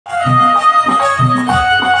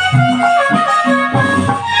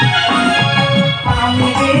আমি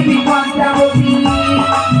দেবী পঞ্চাবতী,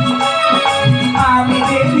 আমি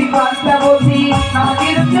দেবী পঞ্চাবতী,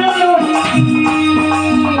 নদীর জননী।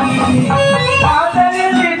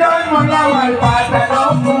 পাতালেতে জন্ম আমার পাতাল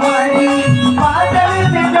কুমারী,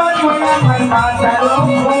 পাতালেতে জন্ম আমার পাতাল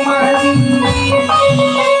কুমারী।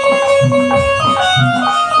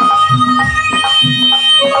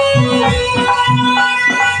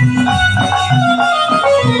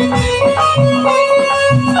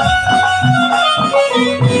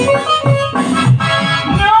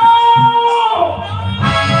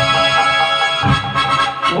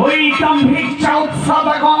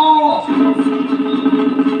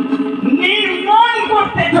 নির্মাণ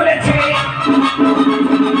করতে চলেছে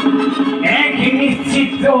এক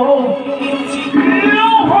নিশ্চিত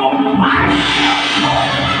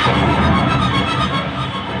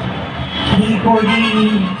কি করি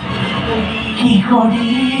কি করি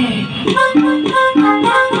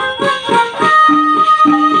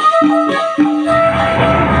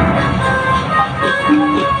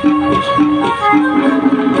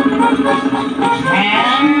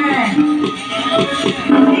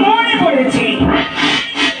মনে পড়েছে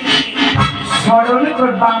স্মরণ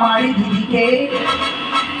করবা আমার দিদিকে।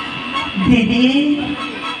 দিদি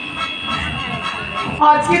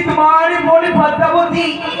আজকে তোমার মনে পদ্মাবতী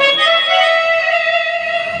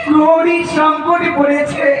গৌরী সংকটে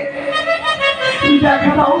পড়েছে,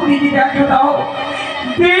 দেখা দাও দিদি, দেখা দাও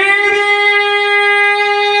দিদি।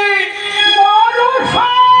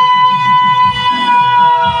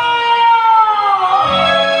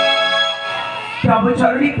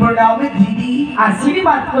 চরণী প্রণামে দিদি,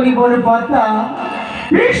 আশীর্বাদ করি বড় পদ্মা।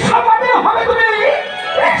 বিশ্বমানে হবে তুমি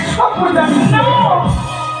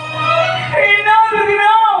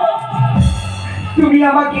তুমি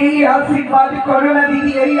আমাকে এই আশীর্বাদ করো না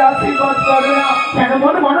দিদি, এই আশীর্বাদ করো না। কেন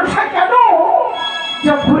মন মনসা কেন?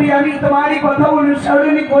 যখনই আমি তোমারই কথা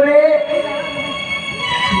অনুসরণ করে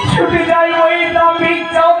ছুটে যাই ওই দাম্ভিক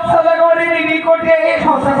চাপ সদাগরের নিকটে,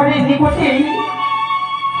 সদাগরের নিকটে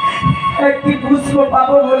একটি পুষ্প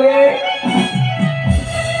পাবো বলে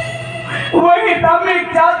ওই দাম্ভিক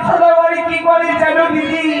চাপ সদাগর কি করে জানো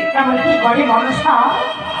দিদি? এমন কি করে মনসা?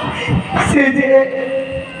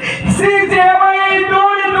 সে যে আমায়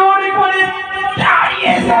দৌড়ে দৌড়ে করে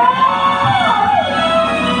দাঁড়িয়ে যায়।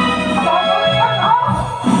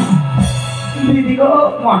 দিদি গো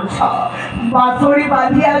মনসা বাঁশরি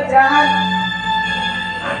বাঁধিয়া যান।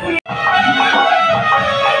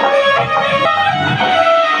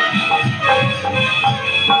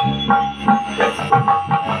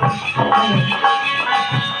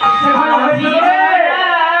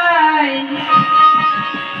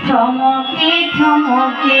 থমকে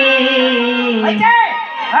থমকে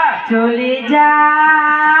চলে যা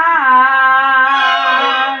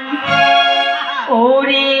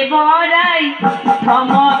ওরে বড়াই,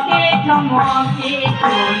 থমকে থমকে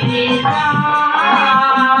চলে যা।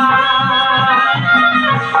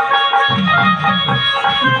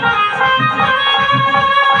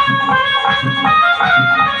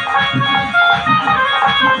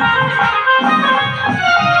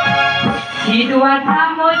 সিধুয়া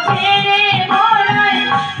থামো ছেড়ে বড়াই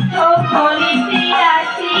সকলিতে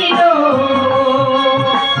আসিল।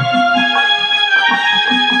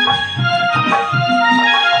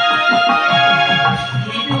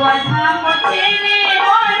 সিধুয়া থামো ছেড়ে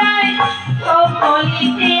বড়াই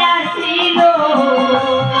সকলিতে আসিল।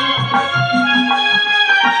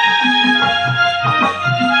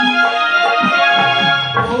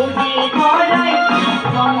 ওরে বড়াই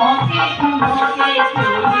থমকে থমকে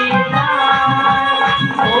চলে যা,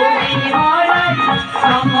 ওরে বড়াই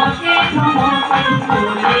থমকে থমকে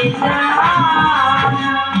চলে যা।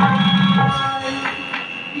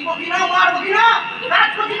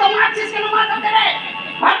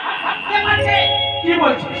 কি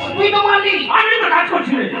বলছিস? তুই তো মারলি। আমি তো কাজ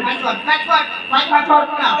করছি রে।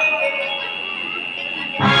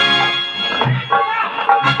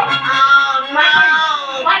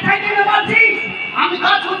 আমি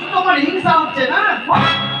কাজ করছি, তোমার হিংসা হচ্ছে না?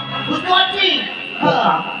 বুঝতে পারছি।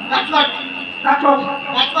 কাজ কর, কাজ কর,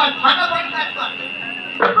 কাজ কর, ফাটাফাট কাজ কর।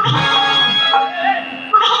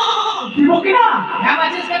 দিব কিনা? হ্যাঁ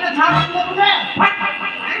কেন ছাড় দিলে তুমি?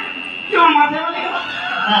 কি আমার মাথায় মারি গেল?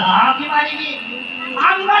 আমি মারিনি,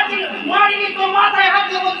 আমি মারিনি, তোর মাথায় হাত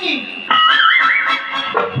দিয়ে বলছি।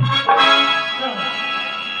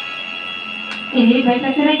 এই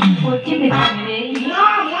বেটাটারা কি করছে দেখেন রে? মা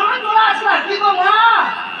মা চলে আসলা। কি গো মা?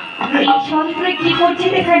 এই সন্ত্রে কি করছে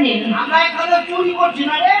দেখেন? আমরা এখানে চুরি করছি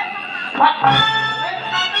না রে।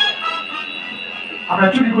 আমরা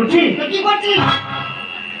চুরি করছি? কি করছি?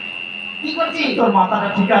 করছি? তোর মাথাটা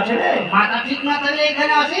ঠিক আছে রে? মাথা ঠিক না থাকলে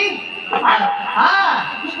এখানে আসি? হ্যাঁ,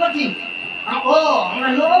 কি করছি? ও, আমরা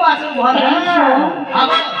লোক আছে ঘরে।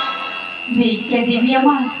 আবার ভিক্ষা দিবি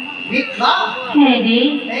আমার? ভিক্ষা? হ্যাঁ রে,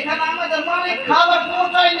 এখানে আমাদের মালিক খাবার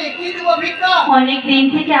পৌঁছায়নি, কি দিব ভিক্ষা? অনেক দিন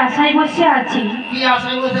থেকে আশায় বসে আছি কি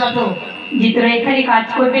আশায় বসে আছো? যে তোরা এখানে কাজ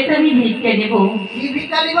করবে তো আমি ভিক্ষা দেবো। কি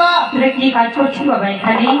ভিক্ষা দিবা? তোরা কি কাজ করছিস বাবা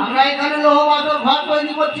এখানে? আমরা এখানে লোহ বাসর ঘর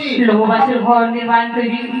তৈরি করছি। লোহবাসের ঘর নির্মাণ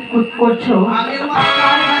তৈরি করছো? আগের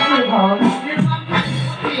কার বাসের ঘর? নির্মাণ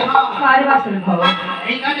করছি, হ্যাঁ। কার বাসের ঘর?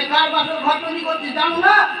 এইখানে কার বাসর ঘর তৈরি করছি জানো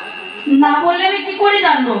না? না বললে আমি কি করে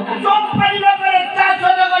জানবো? চম্পাই নগরে 400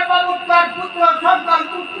 নগর বাবু তার পুত্র সন্তান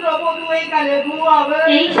পুত্র বধূ এইখানে ঘুমাবে।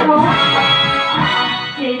 এই সব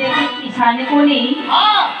সেই দেখে কিষানে কোনে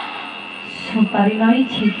হ্যাঁ, সুপারি নয়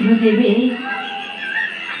ছিদ্র দেবে।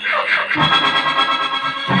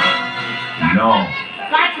 No.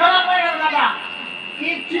 কাজ খারাপ হয়ে গেল দাদা। কি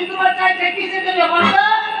ছিদ্র চাইছে কিসে দেবে বলতো?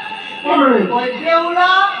 ওই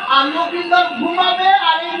দেউলা আর লকিন্দর ঘুমাবে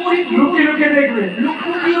আর এই মুড়ি লুকিয়ে লুকিয়ে দেখবে। লুক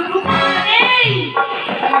এই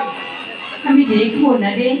আমি দেখবো না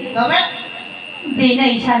রে, তবে দে না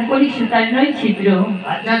ঈশান করি সুতার নয় ছিদ্র।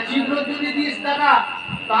 আচ্ছা ছিদ্র যদি দিস দাদা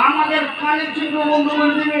তা আমাদের কানের ছিদ্র বন্ধ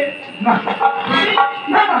করে দিবে। না দিবি?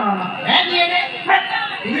 না না না, না। হ্যাঁ দিয়ে দে।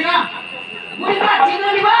 দিবি না? বুঝবা ছিদ্র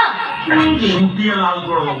দিবা? শুকিয়ে লাল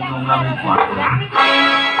করে দেবো নোংরামি মারবো না।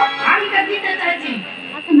 আমি তো দিতে চাইছি।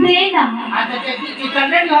 দে না। আচ্ছা দিচ্ছি,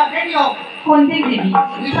 রেডি হোক। কোন দিক দিবি?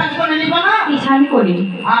 বিশ্বাস করে নিবা না? ঈশান করি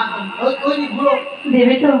হ্যাঁ, ওই ঘুরো।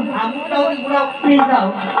 দেবে তো? মুখটা ওই ঘুরাও। প্লিজ দাও।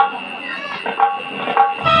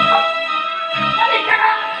 এই টাকা।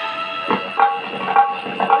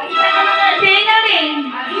 এই টাকা না দে। দে না রে।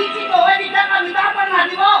 আর দিচ্ছি তো ওই টাকা আমি তারপর না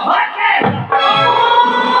দিব। ওকে।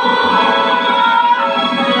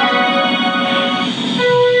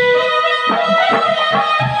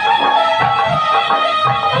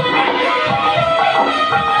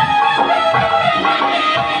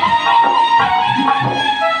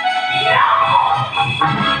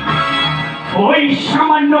 ওই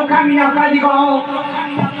সামান্য কামিনা কালীগঞ্জ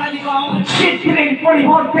চিত্রের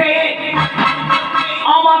পরিবর্তে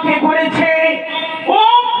আমাকে করেছে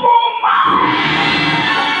অপমান।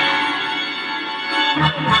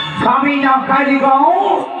 কামিনা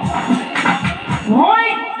কালীগঞ্জ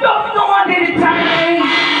হয়তো তোমাদের জানে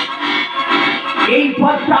এই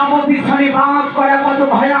পদ্মাবতী সরে বাদ করা কত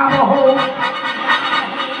ভয়াবহ।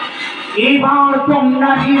 এবার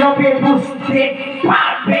তোমরা নীরবে বুঝতে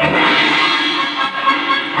পারবে।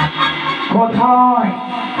 কোথায়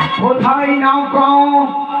কোথায় নৌকা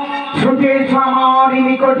ছুটেছ আমার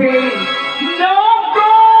নিকটে?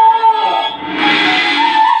 নৌকা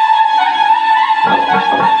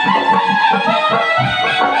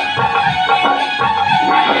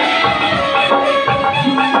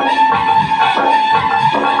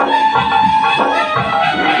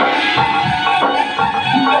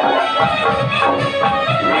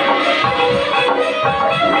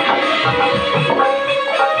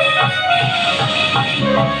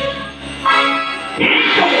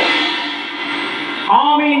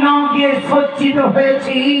আমি না গিয়ে সজ্জিত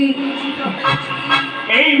হয়েছি।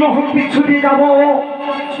 এই মুহূর্তে ছুটে যাব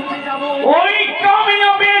ওই কামিনা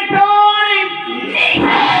বেটার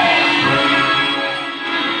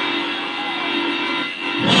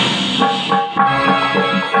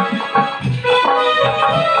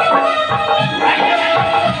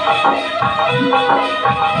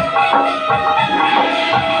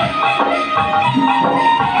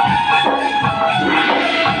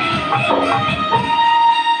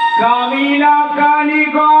কামিনা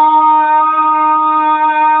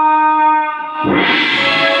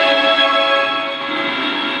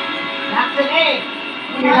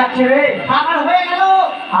ডাকছে রে। খাবার হয়ে গেল।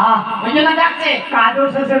 ওই জন্য ডাকছে। কাজও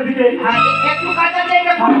শেষের দিকে। একটু কাজ আছে,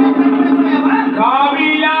 এটা কমপ্লিট করে চলে যাবো, হ্যাঁ?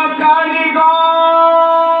 কামিনা কালীগঞ্জ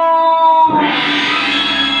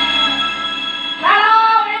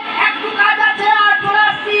দাঁড়াও, একটু কাজ আছে আর চলে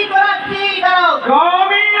আসছি, দাঁড়াও।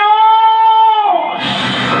 কামিনা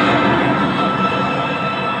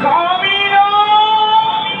কামিনা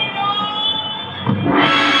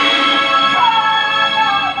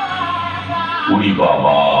উনি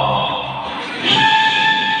বাবা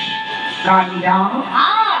কামিনা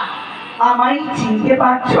আমায় চিনতে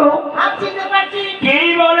পারছো? আমি চিনতে পারছি। কে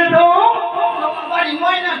বলে তো? তোমার বাড়ি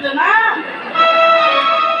ময়নাতে না?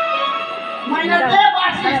 ময়নাতে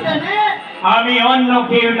বাসস্থানে? আমি অন্য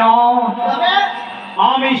কেউ নয়, তবে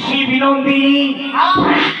আমি শিব নন্দিনী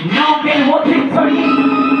নৌকের মধুশ্বরী।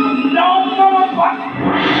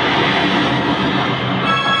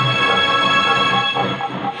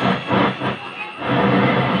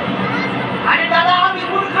 আরে দাদা, আমি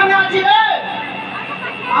কোনখানে আছি রে?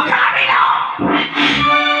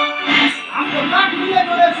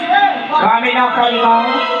 কালিমা,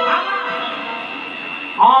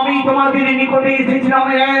 আমি তোমাদের নিকটে এসেছিলাম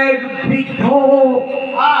এক বৃদ্ধ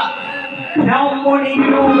হ্যাঁ ব্রাহ্মণীর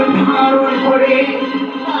রূপ ধারণ করে।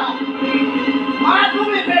 মা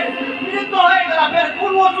তুমি ফের মৃত্যু হয়ে গেল, ফের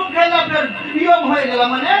কোন ওষুধ খেলা, ফের ইয়ং হয়ে গেল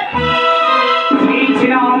মানে?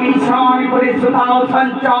 ছিলাম ঈশান করে সুতাও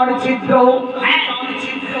সঞ্চার ছিদ্র।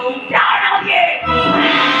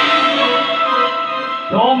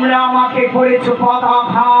 তোমরা আমাকে করেছো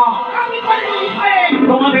পতাকা,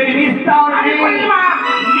 তোমাদের নিস্তার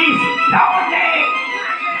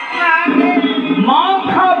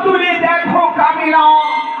মাথা তুলে দেখো কামিলা,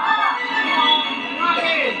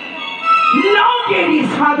 নাগেরই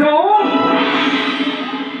সাধন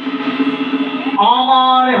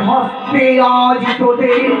আমার হস্তে আজ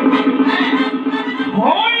তোদের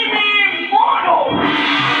হইবে মরণ।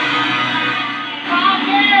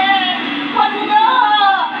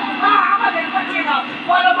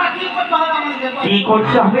 কি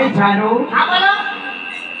করতে হবে জানো?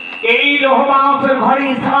 এই লোহমাসের ঘরে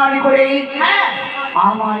স্নান করে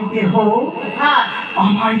আমার দেহ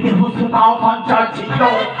সুতাও সঞ্চার ছিল।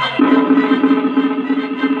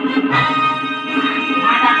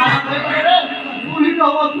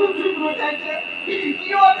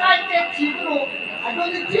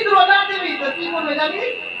 ছিদ্র না দিবি তো কি করবে জানি?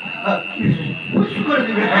 করে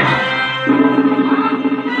দিবে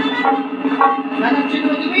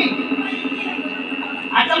ছিদ্র দিবি।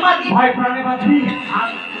 আচ্ছা মা ভাই প্রাণে বাঁচবি?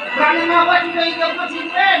 প্রাণী না বাঁচবে এই কেউ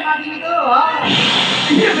ছিদ্রে না দিবি তো?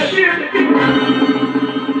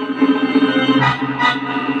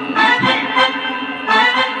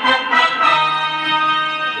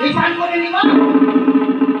 এই স্নান করে নিবা।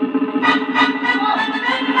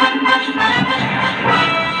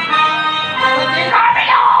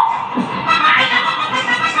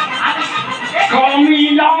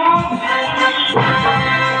 কামিলা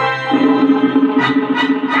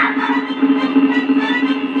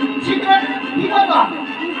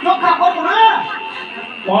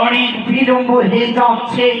অনেক বিলম্ব হয়ে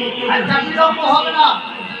যাচ্ছে। আচ্ছা বিলম্ব হবে না,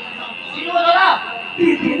 চিনব দাদা।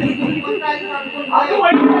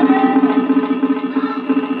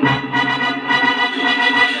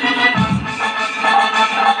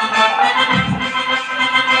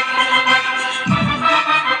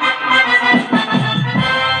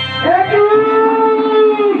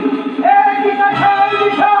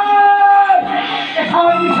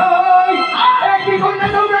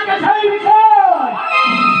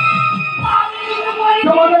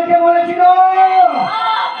 তোমাদেরকে বলেছিল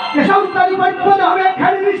সন্তানি বৈদ্য হবে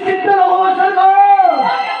খালি নিশ্চিন্ত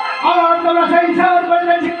আর তোমরা সেই হিসাব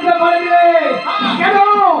করে চিন্তা করে দিলে কেন?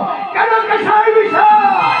 কেন সেই বিষয়?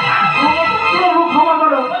 প্রভু ক্ষমা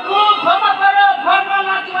করো, ক্ষমা করো, ক্ষমা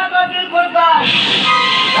মাতিবা তো দিল করতাম।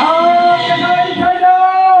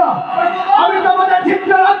 আমি তোমাদের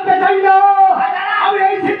চিত্র রাখতে চাই না, আমি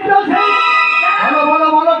এই চিত্র বলো বলো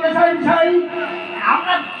বলো কেশাই বিষয়।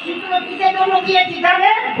 আমরা চিত্র কিসের জন্য দিয়েছি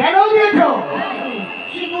জানেন? কেন দিয়েছো?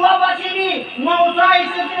 সিধুয়াবাসিনী মৌসা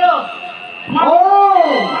এসেছিল। ও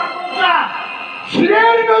মৌসা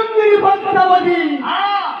শিরের নন্দিনী পদ্মাবতী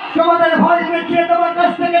তোমাদের ভয় দেখিয়ে তোমার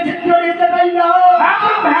কাছ থেকে চিত্র নিতে চাই না।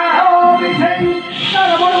 আমি সেই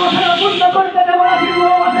তার বড় মশলা পূর্ণ করতে দেবো না।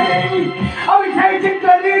 আমি সেই চিত্র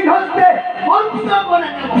নিজ হস্তে বন্ধ করে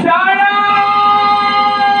দেবো।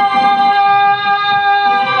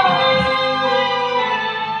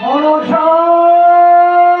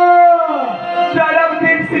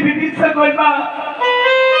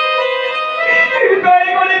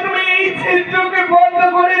 তুমি এই চিত্রকে বন্ধ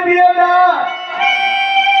করে দিও না।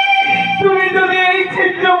 তুমি যদি এই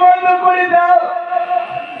চিত্র বন্ধ করে দাও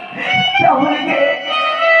তাহলে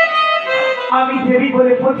আমি দেবী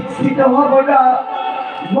বলে প্রতিষ্ঠিত হব না।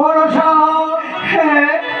 মনসা,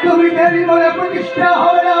 হ্যাঁ তুমি দেবী বলে প্রতিষ্ঠা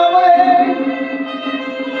হবে না।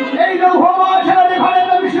 এই লৌহমাসের ঘরে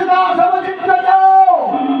তুমি শুধু সমচিত্র যাও।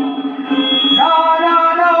 না না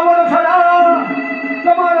না মনসা না,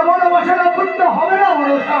 তোমার মনোবাসনা পূর্ণ হবে না।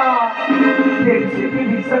 মনসা দেখছি কি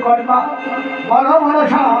বিশ্বকর্মা, বলো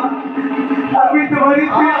মনসা আমি তোমার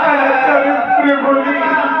চরিত্রে বলি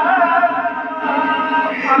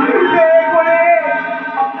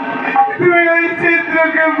তুমি ওই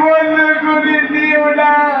চিত্রকে বন্ধ করে দিও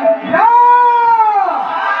না।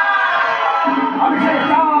 আমি সেই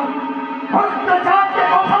চাঁদ ভক্ত চাঁদকে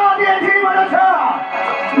কথা দিয়েছি মনসা,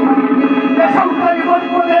 সন্তানি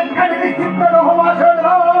বন্ধুদের খালি নিশ্চিন্ত রহমাসন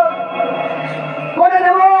করে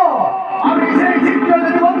দেব। আমি সেই চিত্র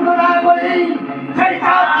যদি বন্ধ না করি সেই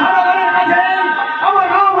চাঁদ জনগণের কাছে আমার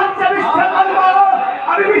নাম হচ্ছে বিশ্বকর্মা।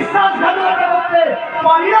 আমি বিশ্বাসঘাতকতা করতে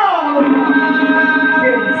পারি না।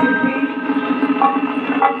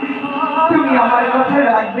 তুমি আমার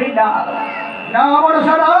না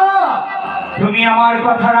মনসা না। তুমি আমার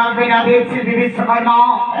কথা রাখবে না দেখছি বিশ্বকর্মা।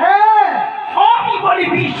 আমি বলি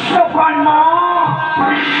বিশ্বকর্মা,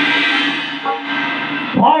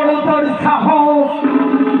 বড় তোর সাহস,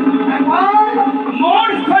 মোর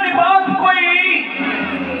সরে বাদ করে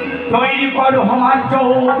তৈরি করো আমার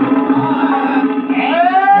চোখ।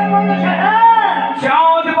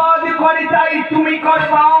 চাঁদ বাদ করে তাই তুমি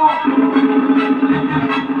করবা,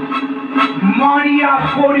 মারিয়া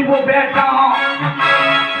করব বেটা।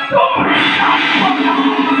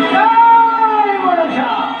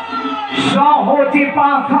 সহজে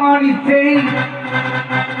পাখান সেই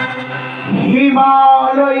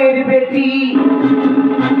হিমালয়ের বেটি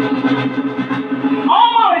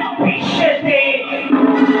আমার পিছেতে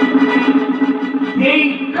এই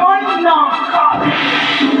কন্যা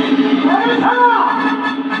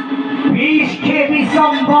বিষকে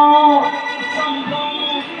বিসম্ভব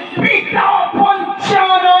পিতা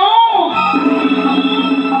পঞ্চান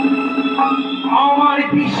আমার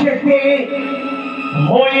পিছেতে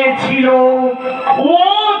হয়েছিল ও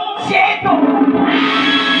চেতন।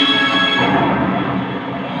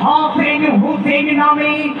 হাফেজ হুসেন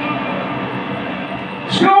নামে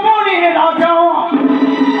সমরের রাজা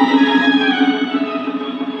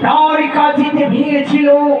তার কাজিতে ভেঙেছিল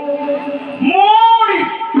মোর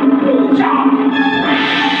পূজা।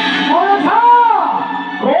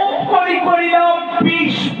 কোপ করে করিলাম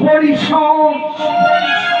বিষ পরিশ্রম,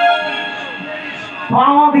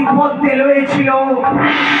 বিপদে রয়েছিল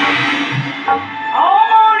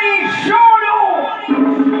আমার ঈশ্বর।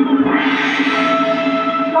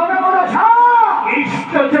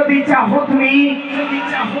 ইষ্ট যদি চাহ তুমি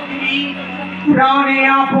প্রাণে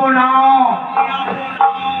আপনা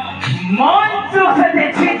মঞ্চ সাথে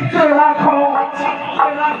চিত্র রাখো।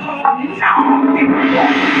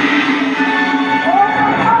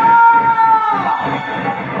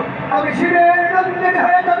 তবে শিবের নন্দিনী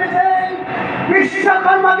হয়ে তবে সেই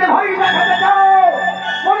বিশ্বকর্মাকে ভয় দেখাতে যাও,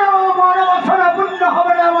 কোনো মনোবাসনা পূর্ণ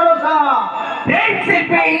হবে না মনসা।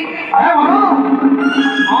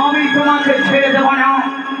 আমি তোমাকে ছেড়ে দেব না।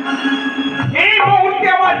 এই মুহূর্তে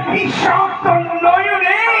আমার বিষাক্ত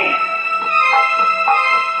নয়নে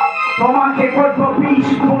তোমাকে করবো বিষ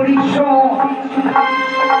পরিশোধ।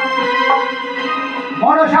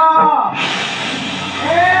 মনসা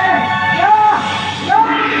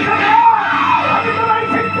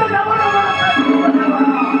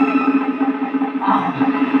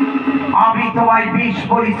আমি তোমায় বিষ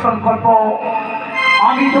পরিশ্রম করব,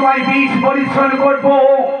 আমি তোমায় বিষ পরিশ্রম করব।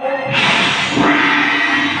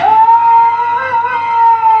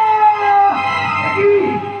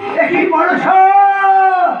 একই মনসা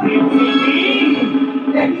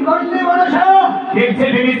একই করলে মনসা। দেখছে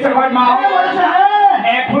বিশ্বকর্মা,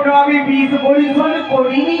 এখনো আমি বিষ পরিশ্রম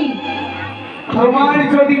করিনি। তোমার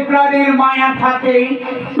যদি প্রাণের মায়া থাকে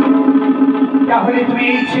তাহলে তুমি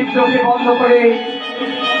এই ছিদ্রকে বন্ধ করে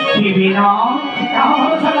দিবি না।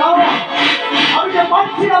 আমি যে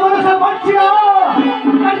পারছি না মনসা, পারছি না।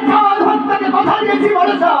 কথা দিয়েছি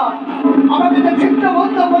মনসা, আমাকে যে ছিদ্র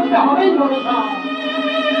বন্ধ করতে হবেই মনসা।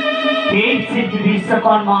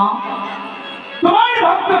 বিশ্বকর্মা, তোমার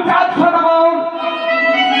ভক্ত চাঁদ সদাগর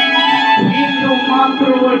হিন্দু মাত্র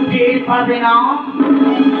টের পাবে না।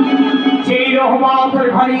 সেই রহমতের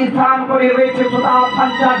ঘরে স্নান করে রয়েছে সুতা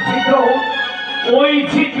সঞ্চার ছিদ্র, ওই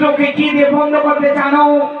ছিদ্রকে কি দিয়ে বন্ধ করতে জানো?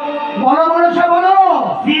 বলো মনসা বলো।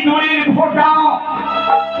 সিঁদুরের ফোঁটা,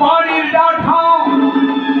 পানির ডাঁঠা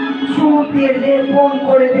সুতে লেপন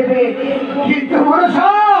করে দেবে। কিন্তু মনসা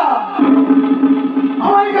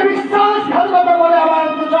আমাকে বিশ্বাসঘাতকতা বলে আমার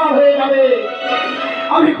প্রচার হয়ে যাবে।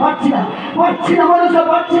 আমি পারছি না, পারছি না মনসা,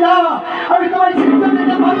 পারছি না। আমি তোমার চিন্তা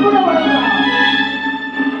নিতে পারবো না মনসা।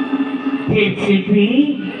 দেবশিল্পী,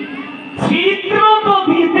 শ্রী